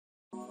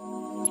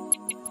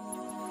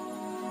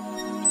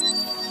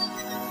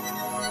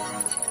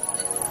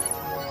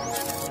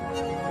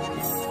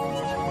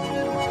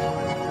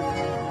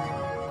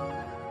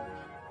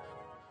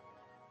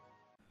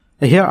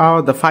Here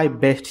are the 5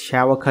 best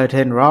shower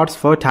curtain rods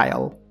for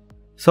tile.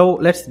 So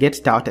let's get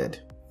started.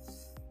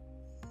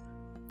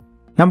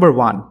 Number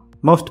 1.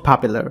 Most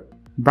popular,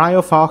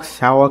 BRIOFOX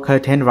shower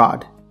curtain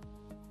rod.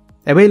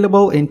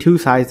 Available in 2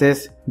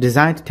 sizes,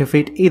 designed to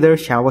fit either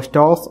shower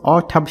stalls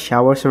or tub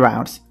shower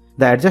surrounds.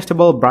 The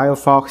adjustable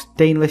BRIOFOX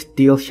stainless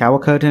steel shower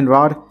curtain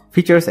rod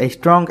features a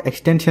strong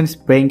extension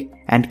spring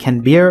and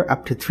can bear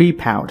up to 3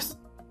 pounds.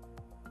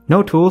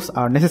 No tools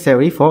are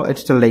necessary for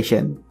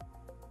installation.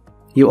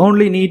 You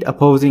only need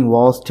opposing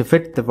walls to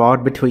fit the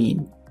rod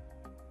between.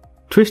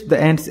 Twist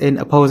the ends in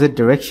opposite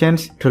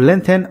directions to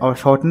lengthen or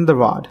shorten the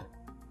rod.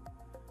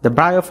 The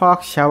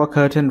BRIOFOX shower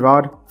curtain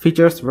rod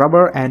features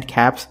rubber and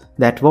caps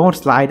that won't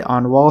slide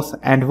on walls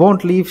and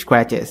won't leave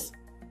scratches.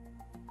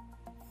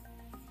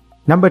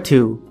 Number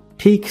 2.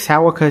 TEECK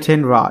shower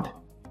curtain rod.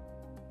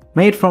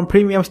 Made from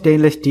premium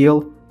stainless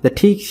steel, the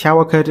TEECK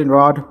shower curtain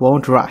rod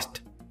won't rust.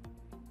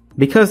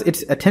 Because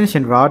it's a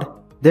tension rod,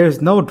 there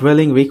is no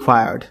drilling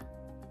required.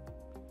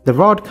 The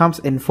rod comes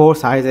in 4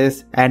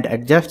 sizes and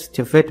adjusts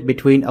to fit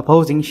between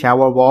opposing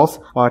shower walls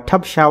or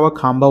tub shower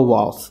combo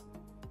walls.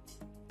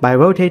 By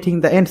rotating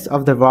the ends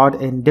of the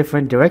rod in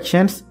different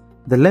directions,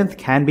 the length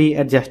can be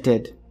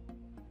adjusted.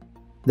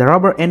 The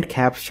rubber end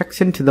cap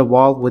suctions to the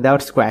wall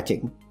without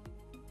scratching.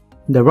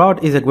 The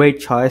rod is a great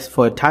choice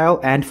for tile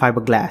and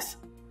fiberglass.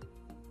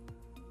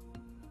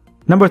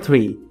 Number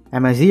 3.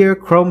 Amazer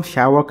chrome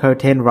shower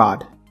curtain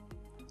rod.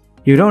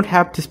 You don't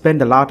have to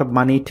spend a lot of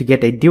money to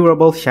get a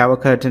durable shower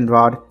curtain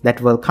rod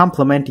that will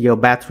complement your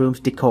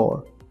bathroom's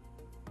decor.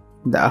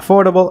 The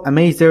affordable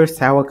Amazer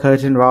shower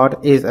curtain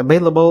rod is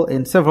available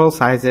in several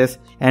sizes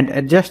and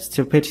adjusts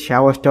to fit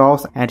shower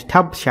stalls and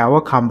tub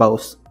shower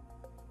combos.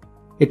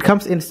 It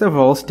comes in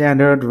several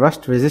standard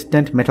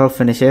rust-resistant metal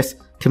finishes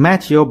to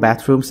match your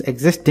bathroom's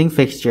existing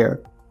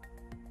fixture.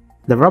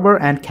 The rubber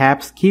and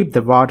caps keep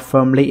the rod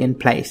firmly in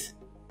place.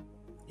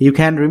 You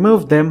can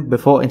remove them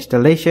before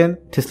installation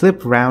to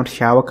slip round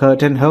shower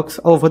curtain hooks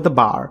over the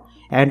bar,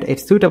 and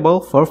it's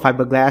suitable for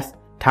fiberglass,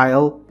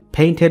 tile,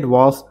 painted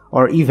walls,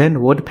 or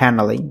even wood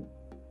paneling.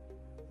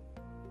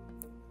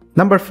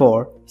 Number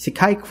 4.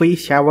 TEECK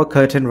shower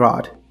curtain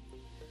rod.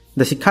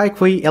 The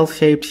TEECK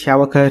L-shaped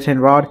shower curtain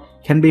rod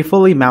can be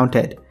fully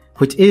mounted,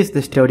 which is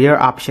the sturdier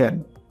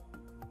option,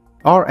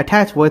 or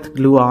attached with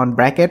glue-on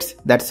brackets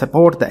that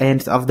support the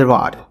ends of the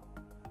rod.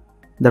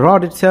 The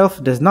rod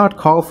itself does not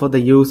call for the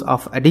use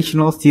of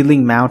additional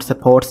ceiling mount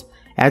supports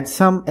as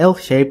some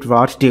L-shaped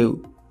rods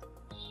do.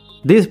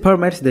 This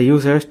permits the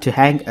users to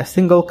hang a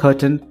single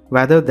curtain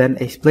rather than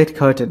a split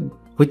curtain,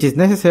 which is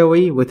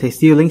necessary with a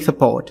ceiling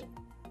support.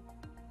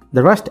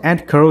 The rust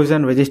and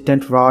corrosion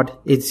resistant rod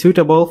is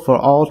suitable for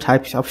all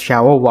types of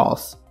shower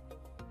walls.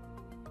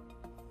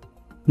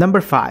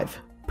 Number 5.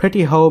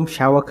 PrettyHome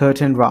shower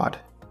curtain rod.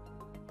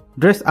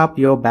 Dress up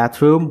your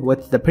bathroom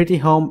with the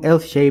PrettyHome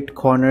L-shaped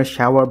corner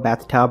shower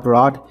bathtub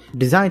rod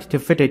designed to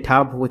fit a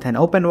tub with an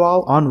open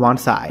wall on one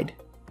side.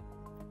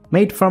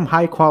 Made from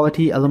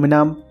high-quality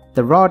aluminum,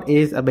 the rod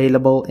is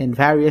available in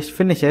various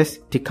finishes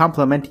to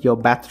complement your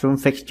bathroom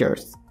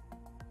fixtures.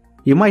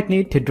 You might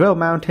need to drill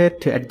mount it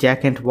to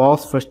adjacent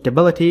walls for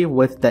stability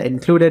with the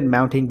included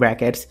mounting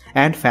brackets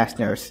and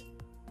fasteners.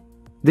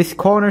 This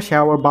corner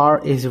shower bar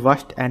is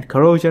rust and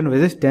corrosion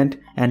resistant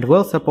and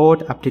will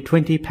support up to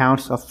 20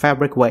 pounds of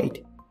fabric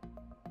weight.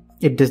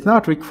 It does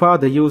not require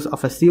the use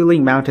of a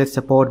ceiling mounted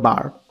support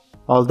bar,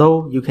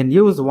 although you can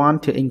use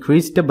one to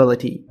increase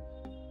stability.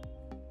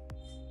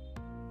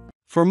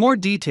 For more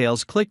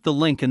details, click the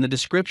link in the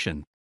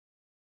description.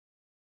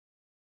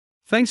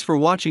 Thanks for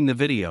watching the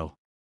video.